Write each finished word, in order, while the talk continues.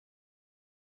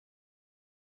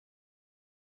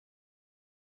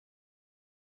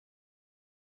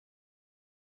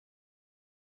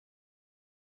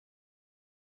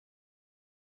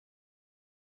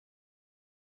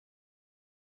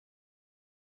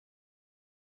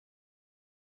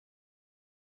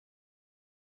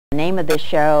name of the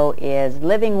show is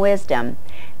Living Wisdom.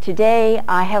 Today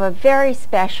I have a very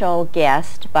special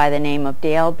guest by the name of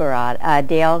Dale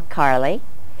Carley.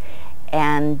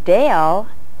 And Dale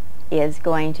is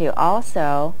going to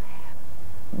also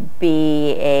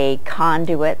be a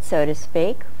conduit, so to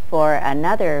speak, for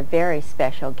another very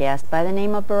special guest by the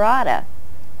name of Baratta.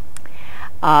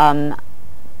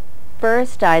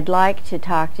 First, I'd like to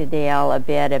talk to Dale a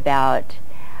bit about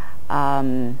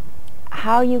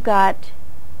how you got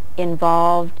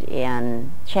involved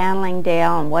in channeling,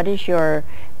 Dale, and what is your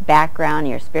background,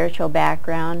 your spiritual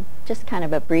background? Just kind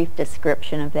of a brief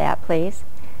description of that, please.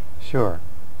 Sure.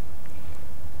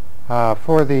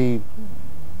 For the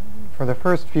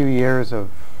first few years of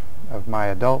my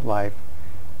adult life,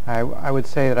 I would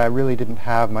say that I really didn't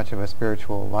have much of a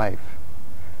spiritual life.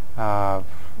 I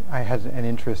had an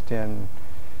interest in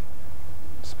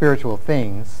spiritual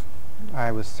things.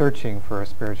 I was searching for a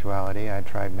spirituality. I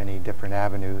tried many different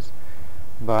avenues,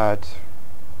 but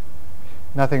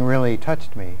nothing really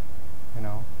touched me, you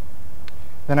know.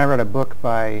 Then I read a book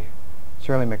by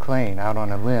Shirley MacLaine, Out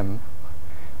on a Limb,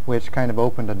 which kind of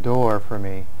opened a door for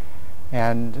me.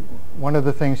 And one of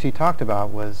the things she talked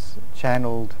about was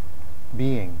channeled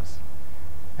beings.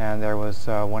 And there was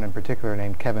one in particular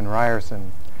named Kevin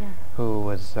Ryerson, who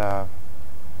was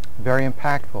very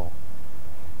impactful.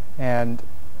 And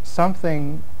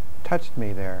something touched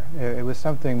me there. It was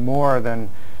something more than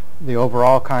the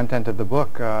overall content of the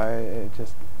book. It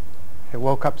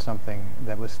woke up something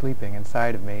that was sleeping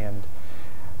inside of me, and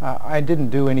I didn't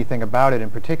do anything about it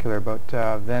in particular, but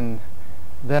then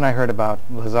I heard about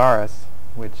Lazarus,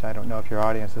 which I don't know if your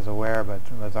audience is aware, but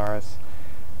Lazarus,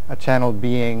 a channeled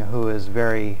being who is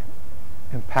very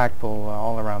impactful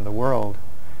all around the world.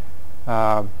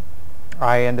 I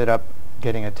ended up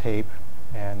getting a tape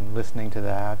and listening to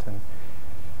that, and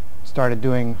started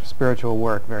doing spiritual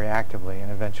work very actively, and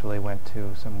eventually went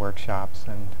to some workshops,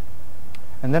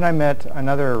 and then I met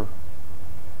another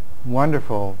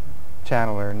wonderful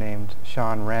channeler named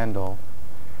Sean Randall,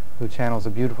 who channels a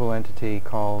beautiful entity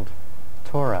called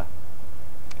Torah.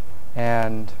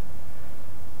 And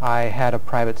I had a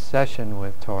private session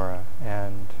with Torah,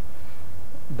 and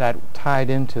that tied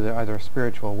into the other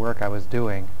spiritual work I was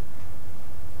doing,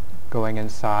 going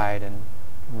inside and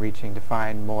reaching to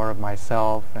find more of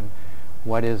myself and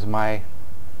what is my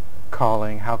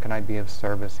calling, how can I be of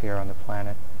service here on the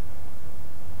planet.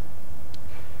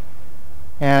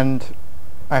 And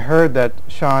I heard that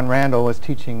Sean Randall was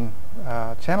teaching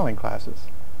channeling classes.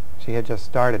 She had just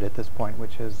started at this point,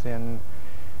 which is in,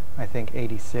 I think,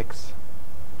 '86.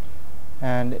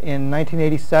 And in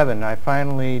 1987, I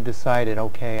finally decided,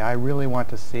 okay, I really want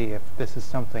to see if this is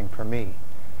something for me.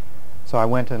 So I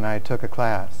went and I took a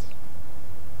class.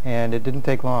 And it didn't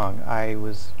take long. I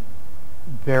was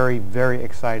very, very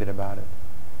excited about it.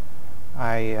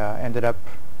 I ended up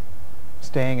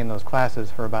staying in those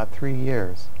classes for about 3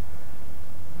 years,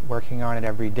 working on it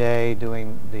every day,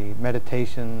 doing the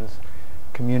meditations,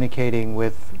 communicating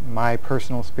with my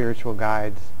personal spiritual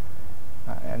guides,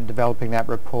 and developing that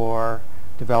rapport,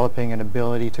 developing an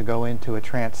ability to go into a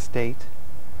trance state.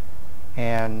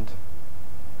 And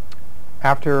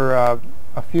after a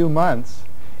few months,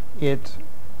 it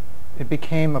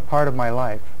became a part of my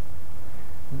life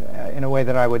in a way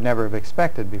that I would never have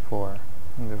expected before.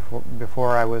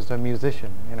 Before I was a musician,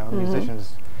 you know,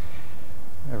 musicians,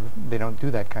 they don't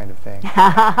do that kind of thing.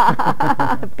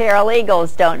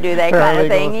 Paralegals don't do that kind of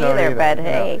thing either, but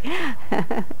hey.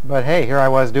 But hey, here I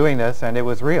was doing this, and it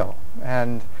was real.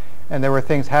 And there were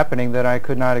things happening that I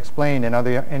could not explain in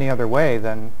any other way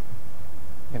than,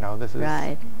 you know, this is,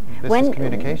 right. This is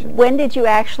communication. When did you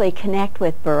actually connect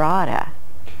with Baratta?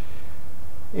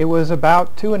 It was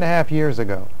about 2.5 years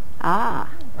ago. Ah.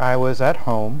 I was at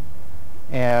home,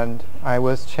 and I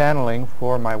was channeling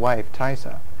for my wife,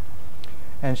 Taisa.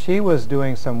 And she was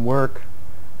doing some work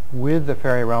with the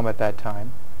fairy realm at that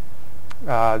time.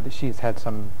 She's had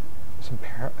some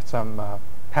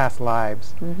past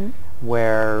lives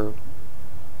where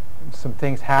some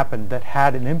things happened that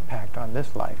had an impact on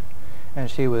this life, and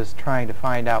she was trying to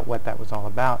find out what that was all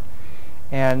about.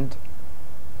 And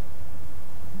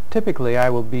typically I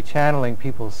will be channeling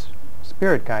people's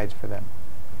spirit guides for them,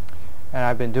 and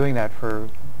I've been doing that for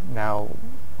now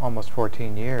almost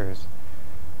 14 years.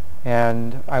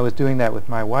 And I was doing that with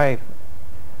my wife,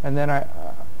 and then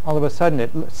all of a sudden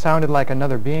it sounded like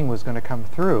another being was going to come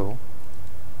through,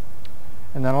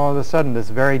 and then all of a sudden this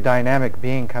very dynamic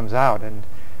being comes out and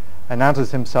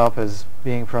announces himself as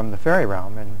being from the fairy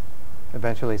realm, and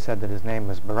eventually said that his name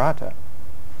was Baratta.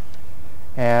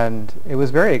 And it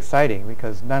was very exciting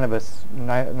because none of us,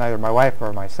 neither my wife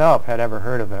or myself, had ever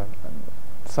heard of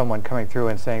someone coming through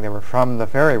and saying they were from the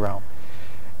fairy realm.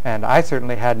 And I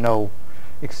certainly had no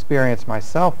experience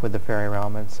myself with the fairy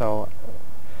realm, and so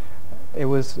it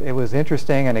was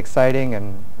interesting and exciting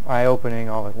and eye-opening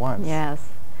all at once. Yes.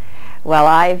 Well,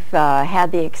 I've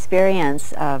had the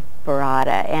experience of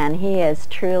Baratta, and he is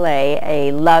truly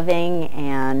a loving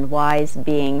and wise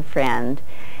being friend,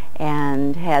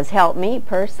 and has helped me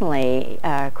personally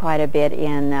quite a bit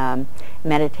in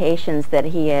meditations that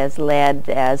he has led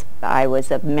as I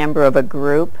was a member of a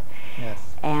group.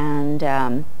 Yes. And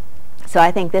so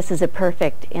I think this is a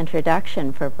perfect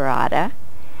introduction for Baratta.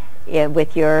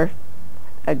 With your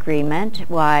agreement,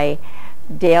 why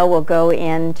Dale will go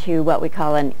into what we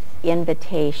call an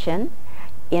invocation,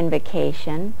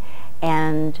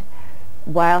 and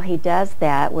while he does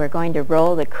that, we're going to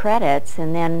roll the credits,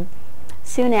 and then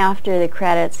soon after the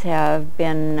credits have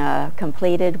been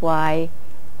completed, why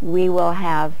we will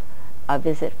have a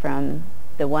visit from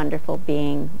the wonderful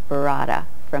being Baratta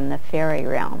from the fairy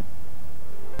realm.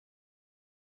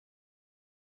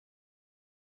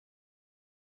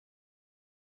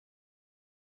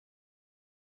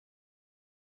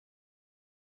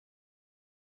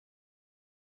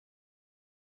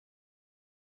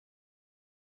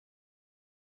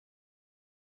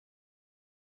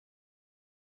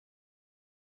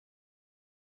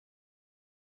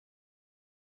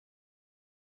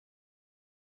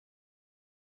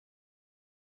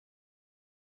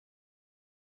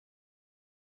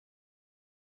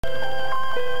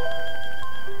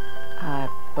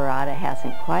 Baratta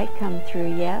hasn't quite come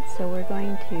through yet, so we're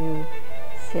going to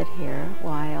sit here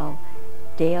while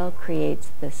Dale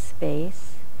creates the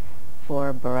space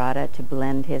for Baratta to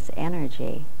blend his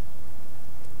energy.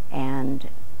 And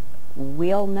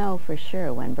we'll know for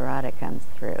sure when Baratta comes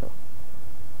through,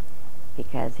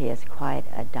 because he is quite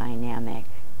a dynamic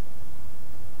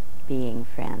being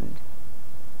friend.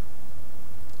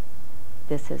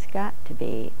 This has got to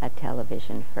be a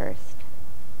television first,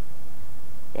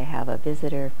 to have a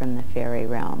visitor from the fairy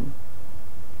realm.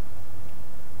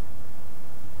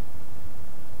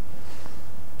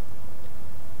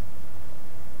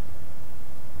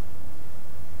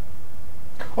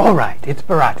 All right, it's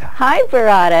Baratta. Hi,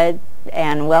 Baratta,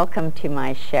 and welcome to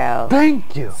my show.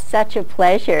 Thank you. Such a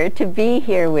pleasure to be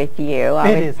here with you.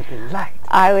 It is a delight.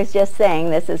 I was just saying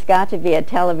this has got to be a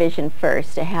television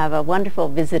first, to have a wonderful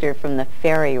visitor from the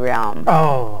fairy realm.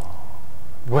 Oh,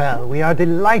 well, we are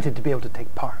delighted to be able to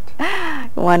take part.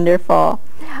 Wonderful.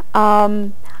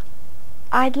 I'd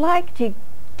like to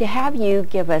have you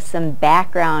give us some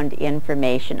background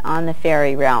information on the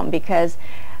fairy realm, because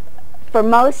for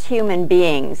most human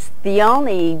beings, the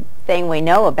only thing we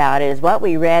know about it is what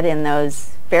we read in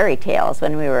those fairy tales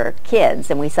when we were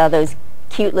kids, and we saw those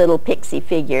cute little pixie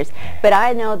figures. But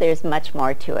I know there's much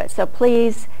more to it. So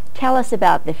please tell us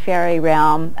about the fairy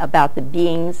realm, about the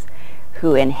beings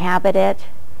who inhabit it,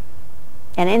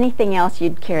 and anything else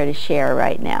you'd care to share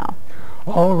right now.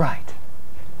 All right.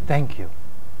 Thank you.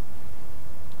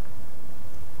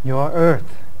 Your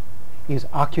earth is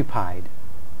occupied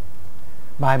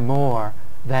by more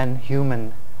than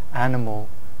human, animal,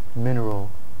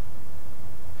 mineral,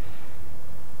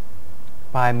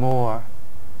 by more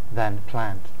than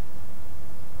plant.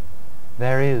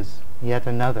 There is yet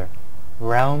another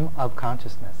realm of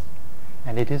consciousness,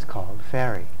 and it is called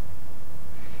Faerie.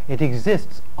 It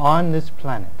exists on this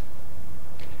planet.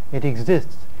 It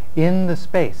exists in the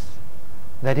space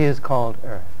that is called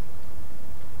Earth.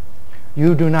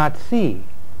 You do not see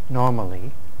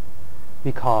normally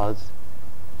because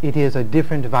it is a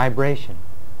different vibration,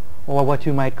 or what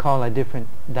you might call a different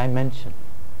dimension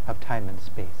of time and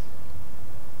space.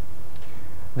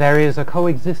 There is a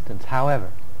coexistence,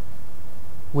 however,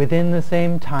 within the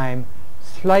same time,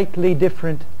 slightly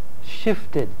different,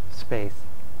 shifted space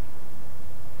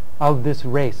of this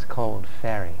race called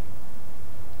Faerie.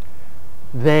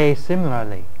 They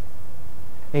similarly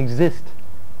exist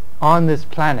on this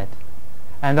planet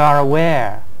and are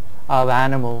aware of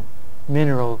animal,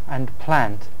 mineral, and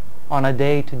plant on a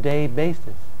day-to-day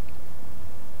basis,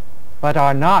 but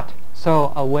are not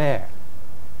so aware,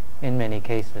 in many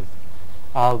cases,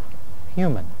 of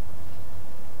human.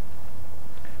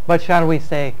 But shall we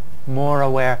say more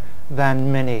aware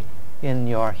than many in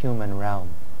your human realm.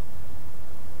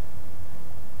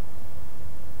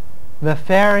 The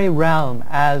fairy realm,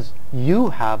 as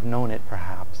you have known it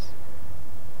perhaps,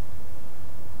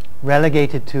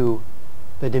 relegated to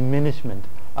the diminishment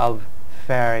of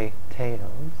fairy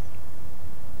tales,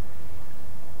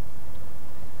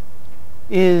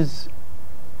 is,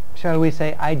 shall we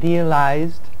say,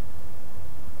 idealized,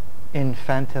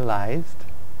 infantilized,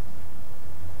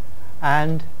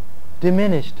 and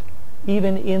diminished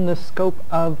even in the scope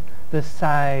of the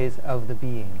size of the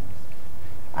beings.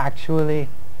 Actually,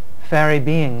 fairy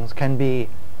beings can be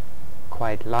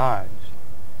quite large,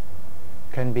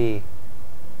 can be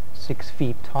 6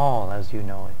 feet tall, as you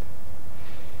know it,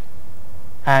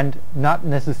 and not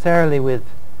necessarily with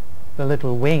the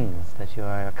little wings that you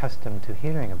are accustomed to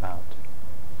hearing about.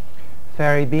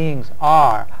 Fairy beings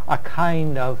are a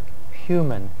kind of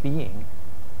human being,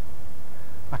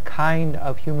 a kind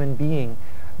of human being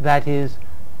that is,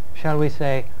 shall we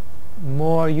say,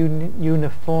 more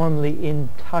uniformly in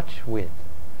touch with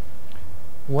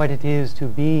what it is to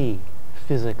be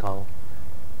physical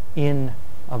in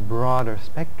a broader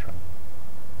spectrum.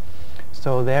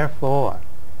 So therefore,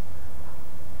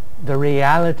 the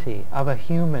reality of a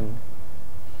human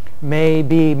may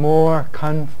be more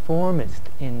conformist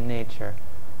in nature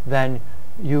than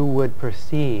you would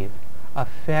perceive a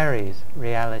fairy's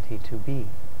reality to be.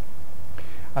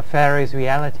 A fairy's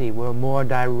reality will more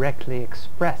directly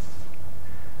express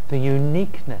the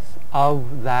uniqueness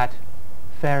of that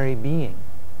fairy being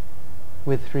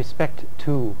with respect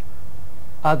to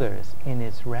others in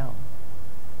its realm.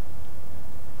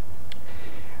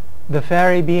 The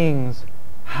fairy beings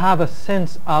have a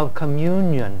sense of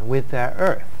communion with their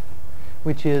earth,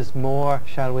 which is more,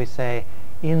 shall we say,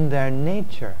 in their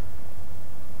nature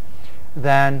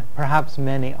than perhaps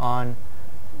many on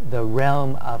the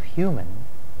realm of human,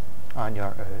 on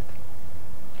your earth,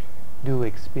 do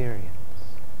experience,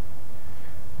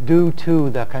 due to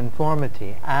the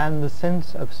conformity and the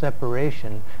sense of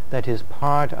separation that is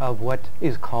part of what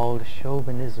is called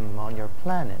chauvinism on your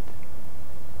planet.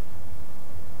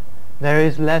 There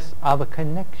is less of a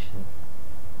connection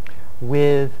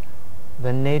with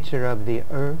the nature of the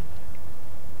earth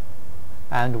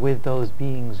and with those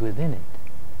beings within it,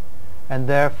 and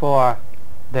therefore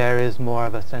there is more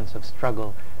of a sense of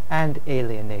struggle and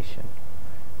alienation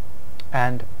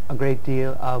and a great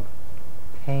deal of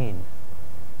pain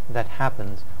that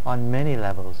happens on many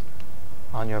levels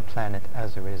on your planet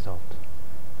as a result.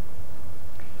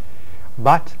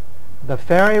 But the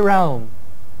fairy realm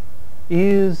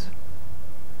is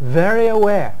very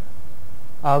aware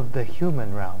of the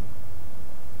human realm,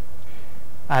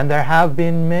 and there have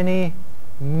been many,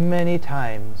 many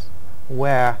times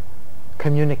where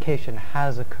communication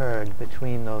has occurred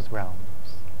between those realms.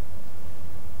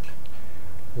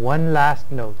 One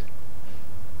last note.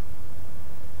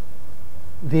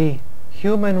 The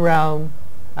human realm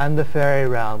and the fairy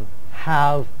realm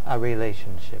have a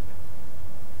relationship.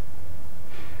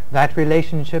 That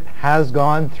relationship has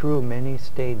gone through many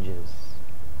stages.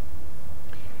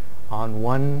 On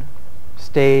one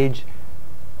stage,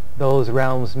 those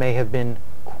realms may have been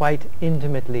quite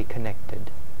intimately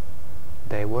connected.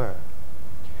 They were.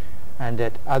 And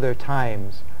at other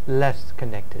times, less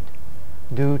connected,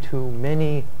 due to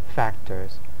many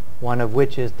factors, one of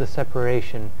which is the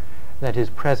separation that is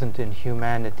present in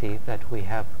humanity that we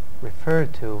have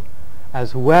referred to,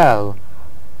 as well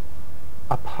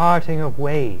a parting of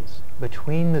ways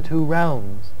between the two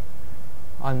realms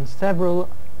on several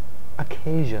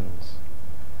occasions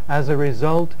as a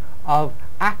result of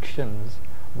actions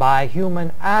by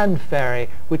human and fairy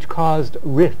which caused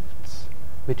rifts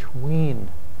between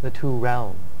the two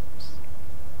realms.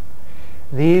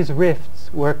 These rifts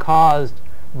were caused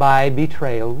by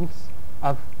betrayals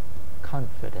of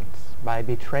confidence, by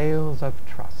betrayals of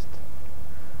trust,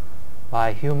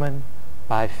 by human,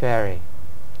 by fairy,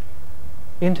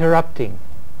 interrupting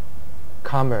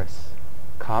commerce,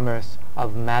 commerce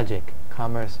of magic,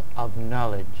 commerce of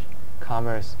knowledge,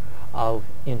 commerce of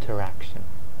interaction.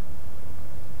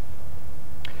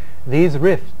 These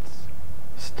rifts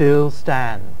still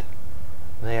stand.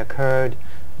 They occurred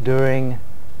during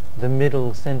the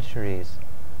middle centuries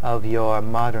of your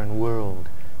modern world,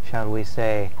 shall we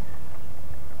say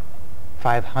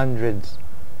 500s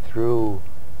through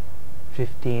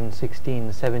 15,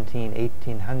 16, 17,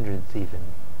 1800s even.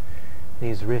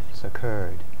 These rifts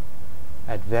occurred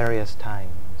at various times.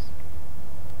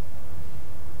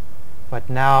 But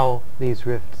now these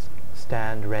rifts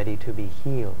stand ready to be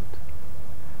healed,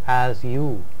 as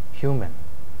you, human,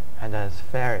 and as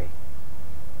fairy,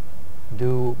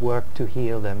 do work to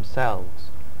heal themselves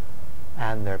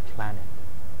and their planet.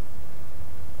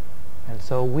 And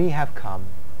so we have come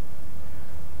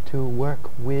to work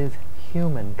with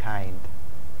humankind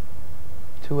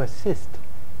to assist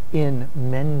in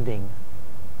mending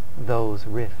those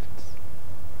rifts,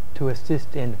 to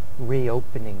assist in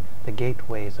reopening the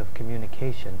gateways of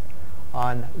communication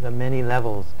on the many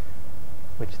levels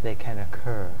which they can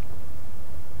occur.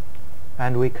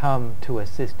 And we come to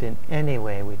assist in any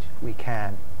way which we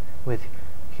can with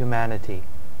humanity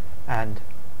and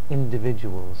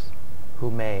individuals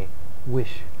who may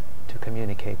wish to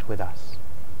communicate with us.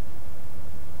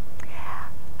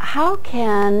 How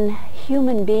can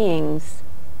human beings,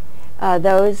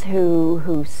 those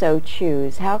who so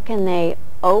choose, how can they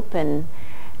open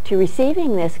to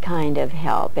receiving this kind of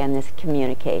help and this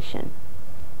communication?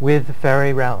 With the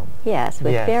fairy realm? Yes,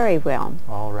 with Yes. fairy realm.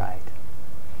 All right.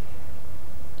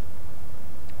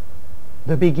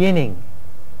 The beginning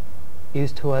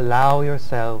is to allow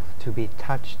yourself to be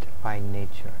touched by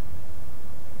nature.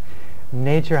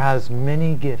 Nature has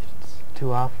many gifts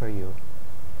to offer you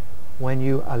when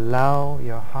you allow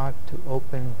your heart to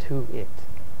open to it.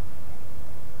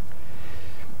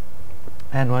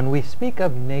 And when we speak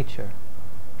of nature,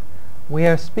 we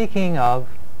are speaking of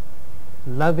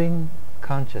loving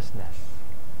consciousness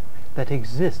that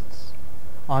exists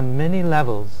on many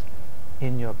levels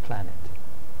in your planet.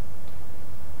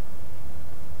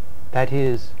 That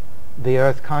is the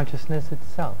earth consciousness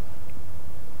itself.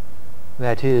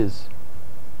 That is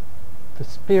the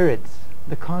spirits,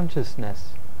 the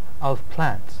consciousness of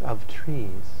plants, of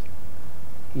trees,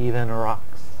 even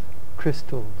rocks,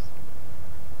 crystals.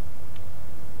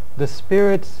 The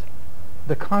spirits,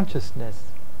 the consciousness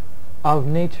of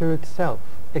nature itself,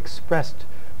 expressed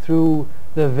through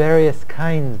the various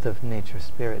kinds of nature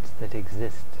spirits that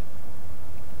exist.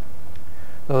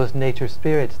 Those nature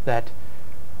spirits that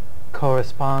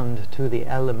correspond to the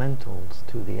elementals,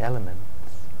 to the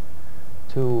elements,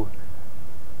 to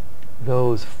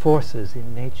those forces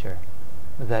in nature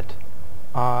that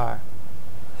are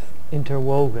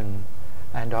interwoven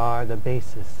and are the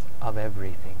basis of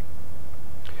everything.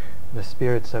 The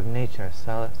spirits of nature,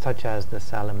 such as the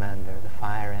salamander, the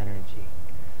fire energy,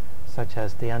 such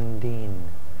as the undine,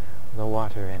 the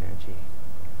water energy,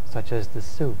 such as the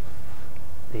soup,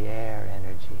 the air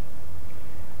energy,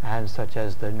 and such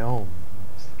as the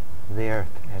gnomes, the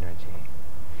earth energy.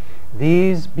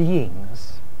 These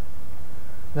beings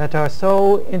that are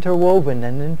so interwoven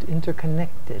and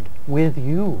interconnected with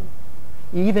you,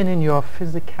 even in your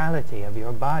physicality of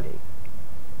your body,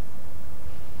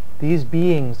 these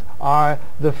beings are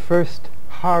the first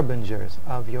harbingers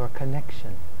of your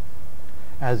connection.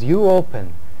 As you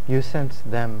open, you sense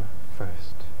them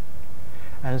first.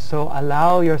 And so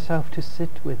allow yourself to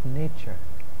sit with nature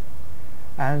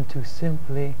and to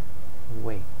simply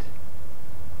wait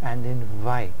and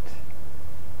invite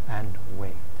and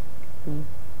wait.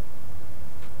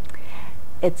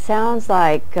 It sounds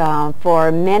like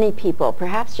for many people,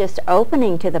 perhaps just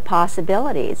opening to the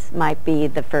possibilities might be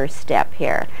the first step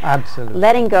here. Absolutely.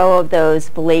 Letting go of those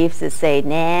beliefs that say,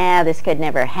 nah, this could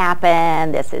never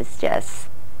happen, this is just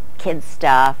kid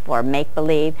stuff or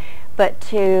make-believe, but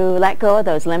to let go of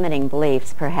those limiting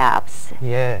beliefs, perhaps.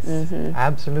 Yes,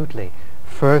 absolutely.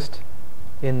 First,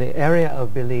 in the area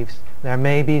of beliefs, there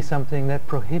may be something that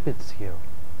prohibits you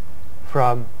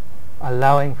from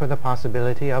allowing for the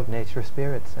possibility of nature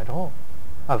spirits at all,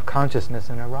 of consciousness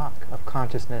in a rock, of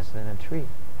consciousness in a tree.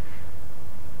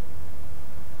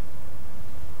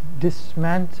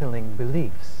 Dismantling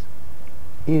beliefs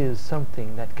is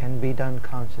something that can be done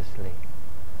consciously.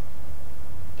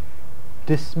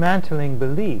 Dismantling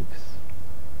beliefs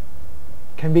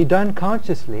can be done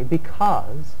consciously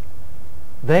because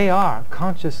they are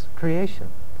conscious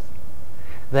creations.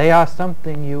 They are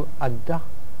something you adopt.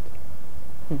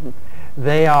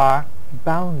 They are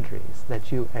boundaries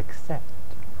that you accept.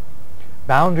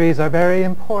 Boundaries are very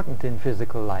important in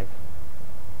physical life.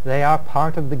 They are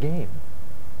part of the game.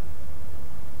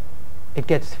 It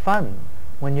gets fun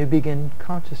when you begin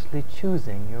consciously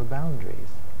choosing your boundaries.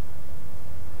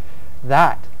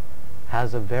 That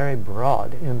has a very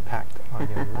broad impact on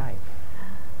your life.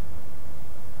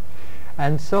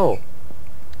 And so,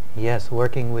 yes,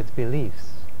 working with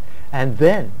beliefs, and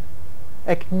then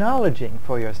acknowledging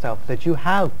for yourself that you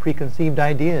have preconceived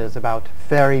ideas about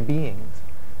fairy beings,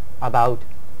 about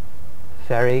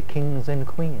fairy kings and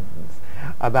queens,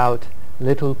 about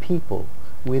little people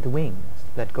with wings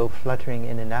that go fluttering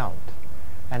in and out,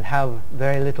 and have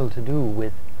very little to do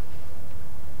with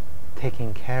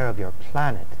taking care of your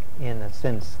planet in a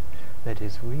sense that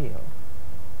is real.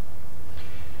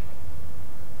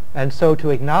 And so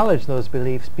to acknowledge those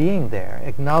beliefs being there,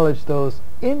 acknowledge those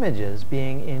images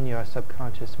being in your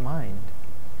subconscious mind,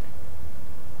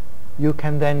 you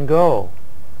can then go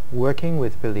working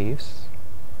with beliefs,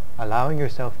 allowing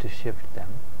yourself to shift them,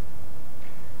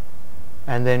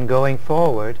 and then going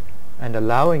forward and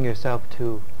allowing yourself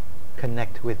to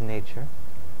connect with nature,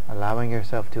 allowing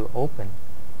yourself to open,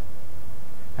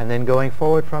 and then going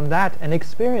forward from that and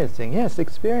experiencing, yes,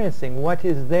 experiencing what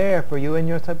is there for you in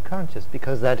your subconscious,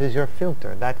 because that is your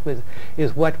filter. That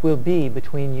is what will be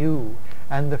between you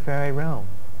and the fairy realm.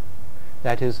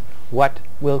 That is what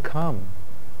will come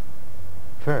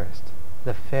first.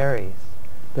 The fairies,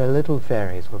 the little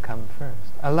fairies will come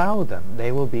first. Allow them.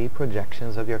 They will be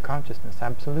projections of your consciousness,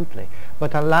 absolutely.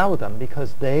 But allow them,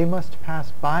 because they must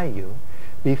pass by you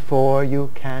before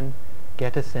you can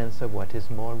get a sense of what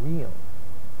is more real.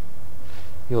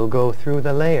 You'll go through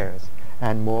the layers,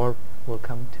 and more will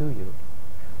come to you.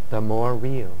 The more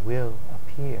real will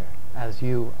appear as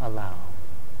you allow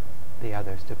the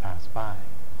others to pass by.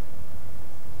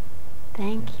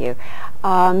 Thank you.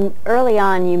 Early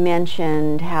on you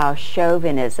mentioned how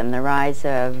chauvinism, the rise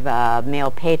of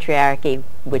male patriarchy,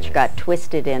 which Yes. got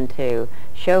twisted into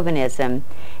chauvinism,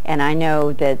 and I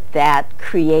know that that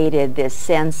created this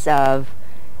sense of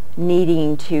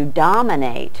needing to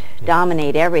dominate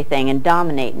everything and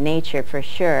dominate nature for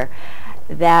sure.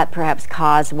 That perhaps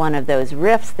caused one of those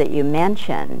rifts that you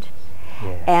mentioned.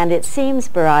 Yes. And it seems,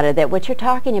 Baratta, that what you're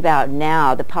talking about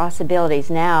now, the possibilities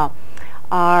now,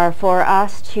 are for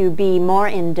us to be more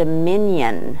in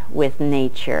dominion with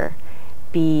nature,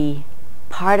 be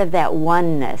part of that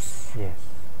oneness. Yes.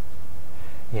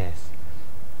 Yes.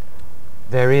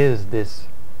 There is this,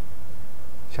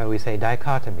 shall we say,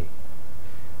 dichotomy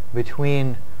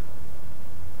between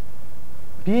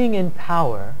being in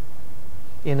power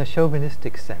in a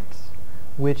chauvinistic sense,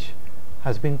 which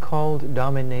has been called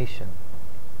domination.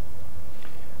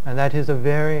 And that is a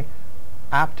very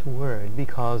apt word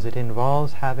because it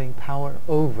involves having power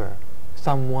over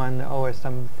someone or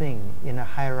something in a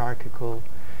hierarchical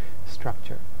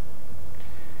structure.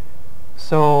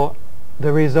 So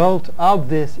the result of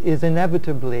this is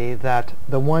inevitably that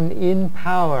the one in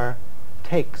power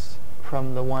takes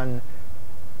from the one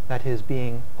that is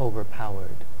being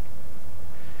overpowered.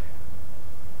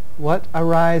 What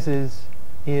arises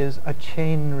is a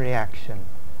chain reaction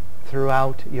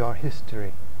throughout your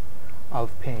history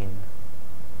of pain,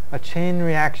 a chain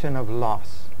reaction of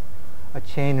loss, a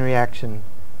chain reaction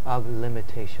of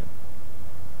limitation.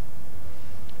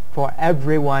 For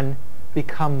everyone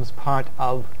becomes part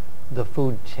of the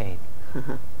food chain.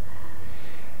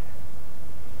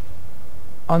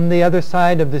 On the other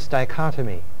side of this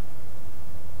dichotomy,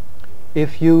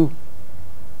 if you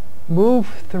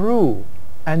move through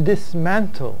and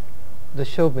dismantle the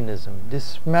chauvinism,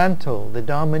 dismantle the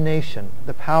domination,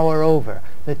 the power over,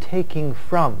 the taking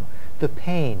from, the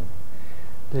pain,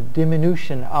 the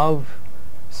diminution of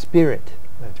spirit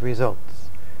that results,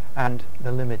 and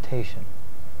the limitation,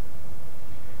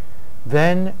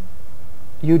 then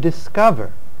you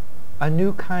discover a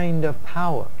new kind of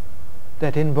power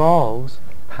that involves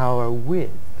power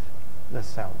with the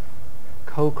self,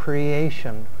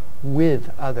 co-creation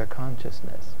with other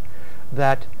consciousness,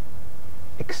 that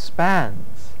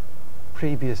expands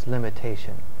previous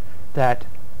limitation, that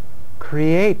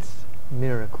creates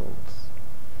miracles,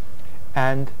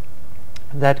 and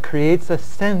that creates a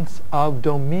sense of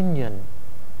dominion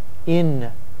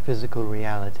in physical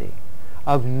reality,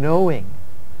 of knowing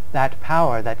that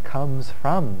power that comes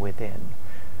from within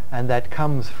and that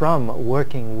comes from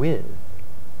working with,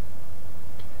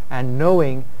 and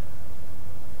knowing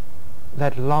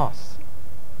that loss,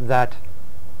 that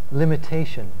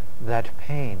limitation, that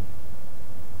pain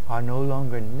are no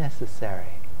longer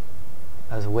necessary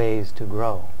as ways to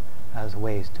grow, as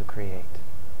ways to create.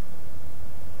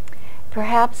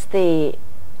 Perhaps the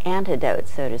antidote,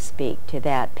 so to speak, to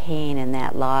that pain and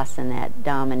that loss and that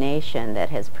domination that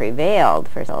has prevailed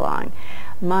for so long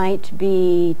might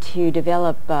be to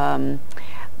develop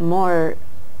more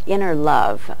inner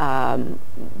love,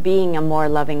 being a more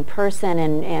loving person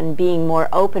and being more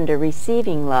open to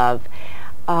receiving love.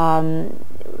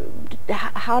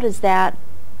 How does that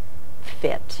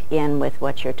fit in with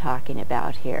what you're talking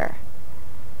about here?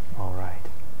 All right.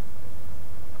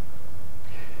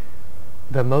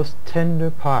 The most tender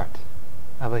part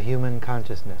of a human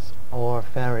consciousness, or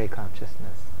fairy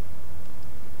consciousness,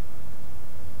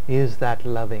 is that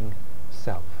loving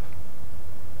self.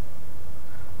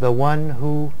 The one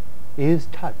who is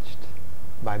touched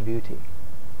by beauty,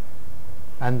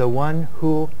 and the one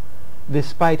who,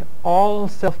 despite all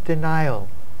self-denial,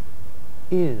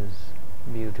 is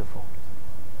beautiful,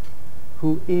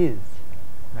 who is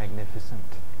magnificent.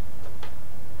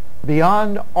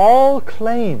 Beyond all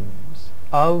claims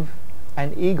of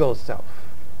an ego self,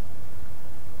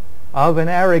 of an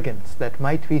arrogance that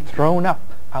might be thrown up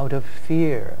out of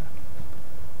fear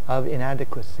of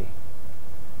inadequacy.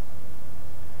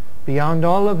 Beyond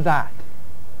all of that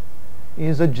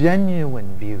is a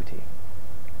genuine beauty,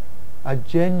 a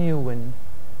genuine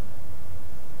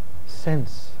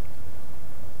sense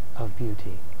of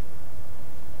beauty,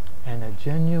 and a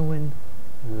genuine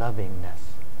lovingness.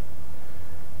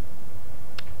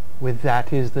 With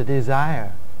that is the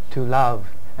desire to love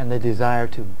and the desire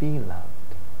to be loved.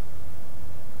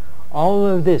 All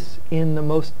of this in the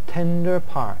most tender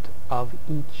part of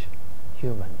each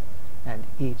human and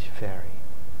each fairy.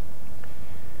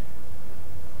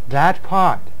 That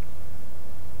part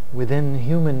within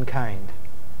humankind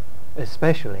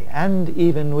especially, and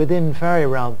even within fairy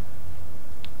realm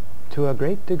to a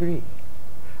great degree,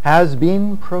 has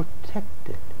been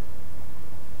protected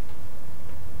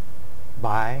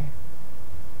by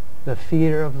the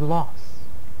fear of loss,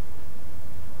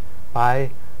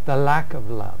 by the lack of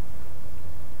love,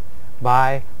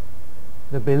 by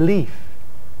the belief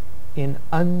in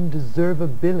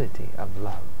undeservability of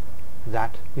love,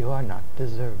 that you are not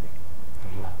deserving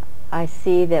of love. I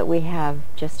see that we have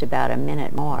just about a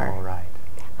minute more. All right.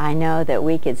 I know that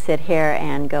we could sit here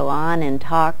and go on and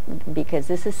talk because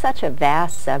this is such a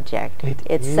vast subject.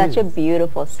 It's such a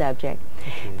beautiful subject.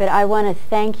 But I want to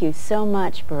thank you so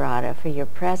much, Baratta, for your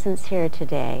presence here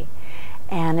today.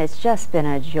 And it's just been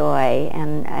a joy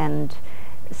and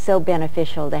so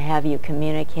beneficial to have you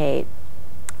communicate.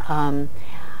 In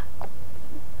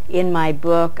my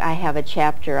book, I have a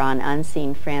chapter on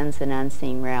unseen friends and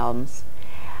unseen realms.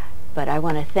 But I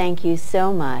want to thank you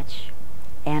so much,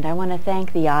 and I want to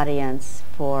thank the audience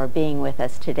for being with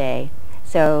us today.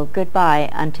 So goodbye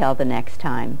until the next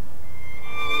time.